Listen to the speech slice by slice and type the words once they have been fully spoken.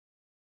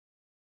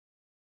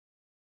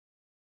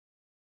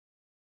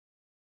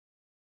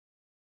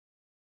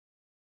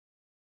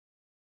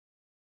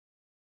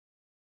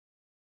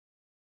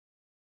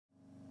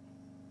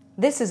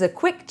This is a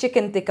quick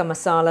chicken tikka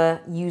masala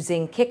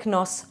using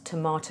Kyknos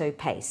tomato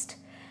paste.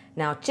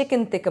 Now,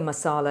 chicken tikka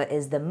masala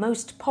is the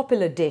most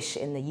popular dish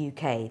in the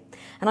UK.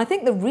 And I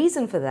think the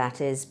reason for that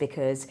is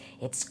because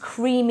it's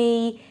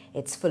creamy,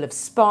 it's full of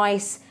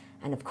spice,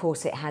 and of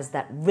course it has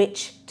that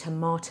rich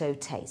tomato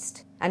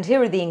taste. And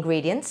here are the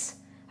ingredients.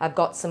 I've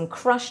got some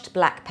crushed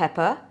black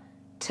pepper,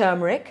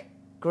 turmeric,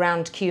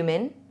 ground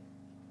cumin,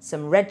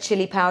 some red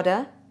chili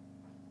powder,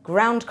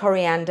 ground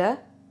coriander,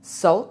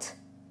 salt,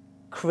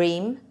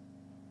 cream,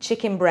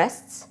 chicken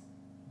breasts,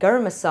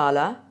 garam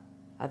masala.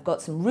 I've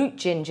got some root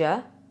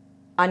ginger,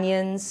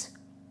 onions,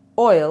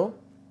 oil,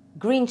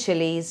 green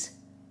chilies,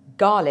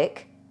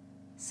 garlic,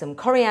 some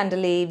coriander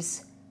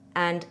leaves,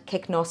 and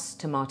Kyknos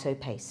tomato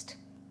paste.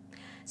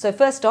 So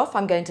first off,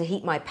 I'm going to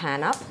heat my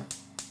pan up,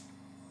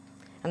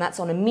 and that's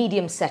on a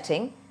medium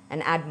setting,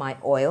 and add my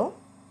oil.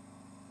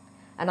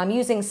 And I'm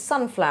using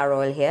sunflower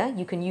oil here.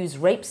 You can use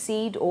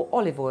rapeseed or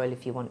olive oil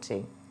if you want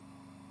to.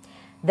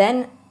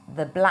 Then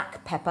the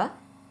black pepper,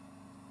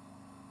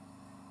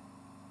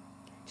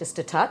 just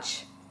a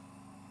touch.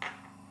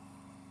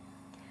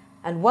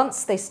 And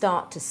once they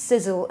start to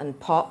sizzle and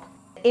pop,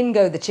 in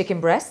go the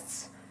chicken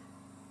breasts.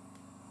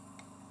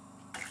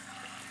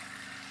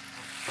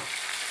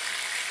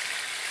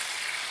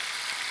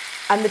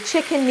 And the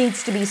chicken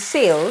needs to be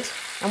sealed.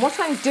 And what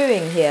I'm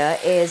doing here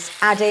is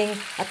adding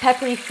a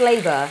peppery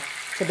flavour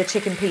to the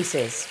chicken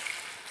pieces.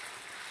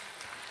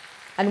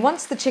 And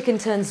once the chicken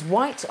turns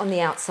white on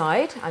the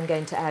outside, I'm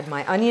going to add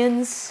my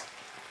onions.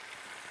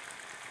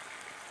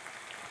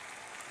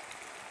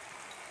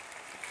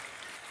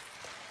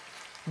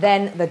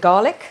 Then the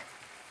garlic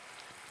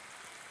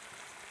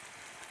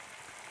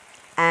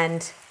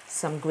and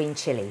some green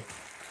chili.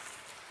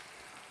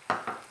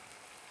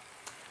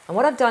 And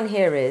what I've done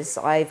here is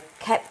I've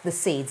kept the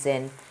seeds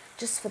in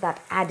just for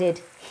that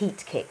added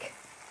heat kick.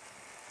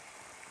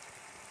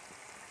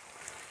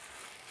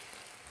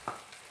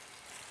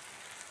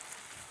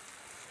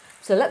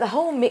 So let the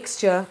whole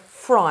mixture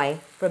fry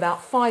for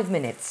about 5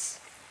 minutes.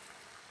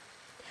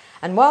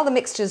 And while the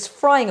mixture's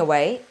frying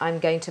away, I'm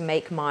going to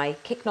make my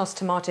Kyknos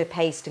tomato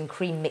paste and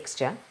cream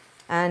mixture.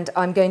 And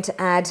I'm going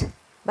to add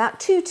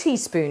about 2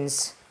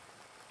 teaspoons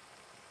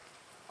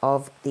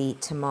of the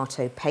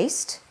tomato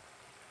paste.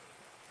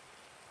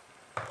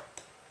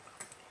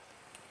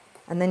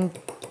 And then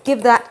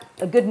give that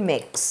a good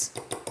mix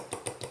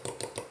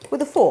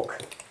with a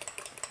fork.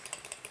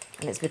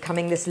 And it's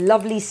becoming this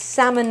lovely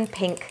salmon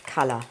pink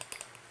colour.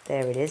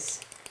 There it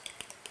is.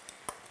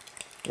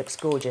 Looks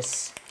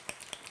gorgeous.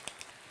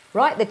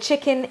 Right, the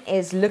chicken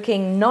is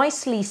looking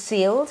nicely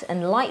sealed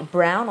and light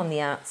brown on the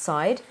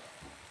outside.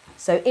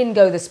 So in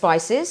go the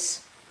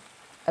spices,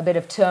 a bit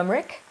of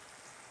turmeric,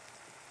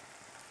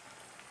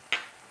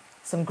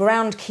 some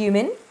ground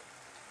cumin,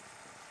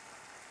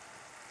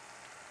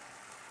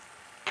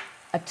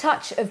 a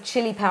touch of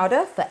chili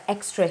powder for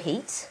extra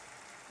heat,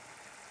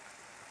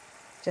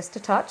 just a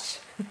touch,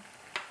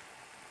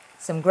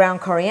 some ground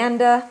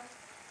coriander,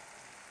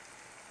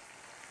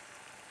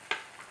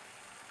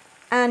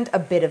 and a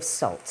bit of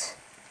salt.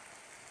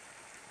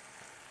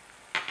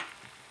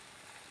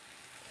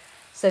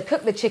 So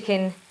cook the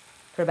chicken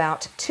for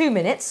about 2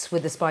 minutes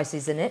with the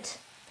spices in it,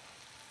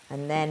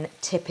 and then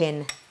tip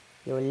in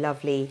your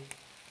lovely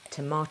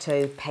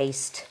tomato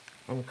paste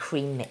and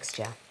cream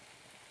mixture.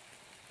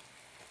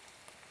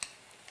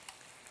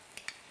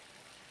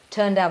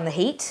 Turn down the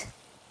heat.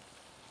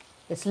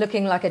 It's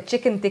looking like a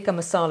chicken tikka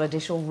masala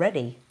dish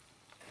already.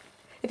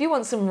 If you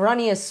want some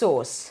runnier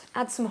sauce,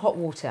 add some hot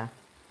water.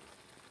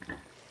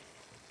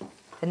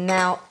 And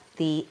now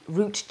the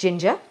root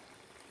ginger.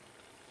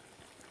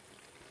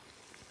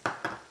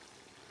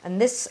 And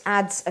this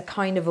adds a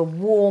kind of a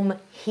warm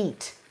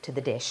heat to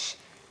the dish.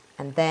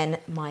 And then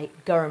my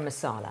garam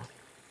masala.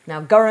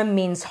 Now garam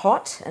means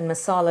hot and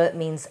masala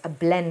means a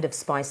blend of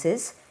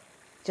spices.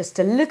 Just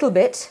a little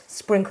bit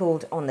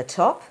sprinkled on the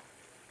top.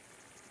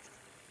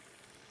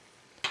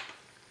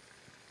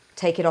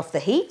 Take it off the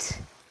heat.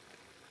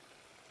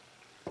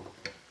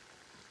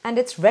 And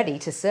it's ready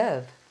to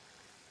serve.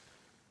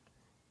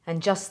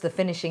 And just the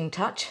finishing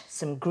touch,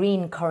 some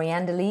green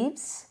coriander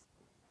leaves.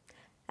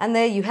 And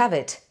there you have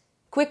it,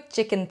 quick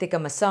chicken tikka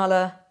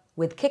masala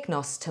with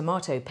Kyknos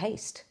tomato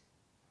paste.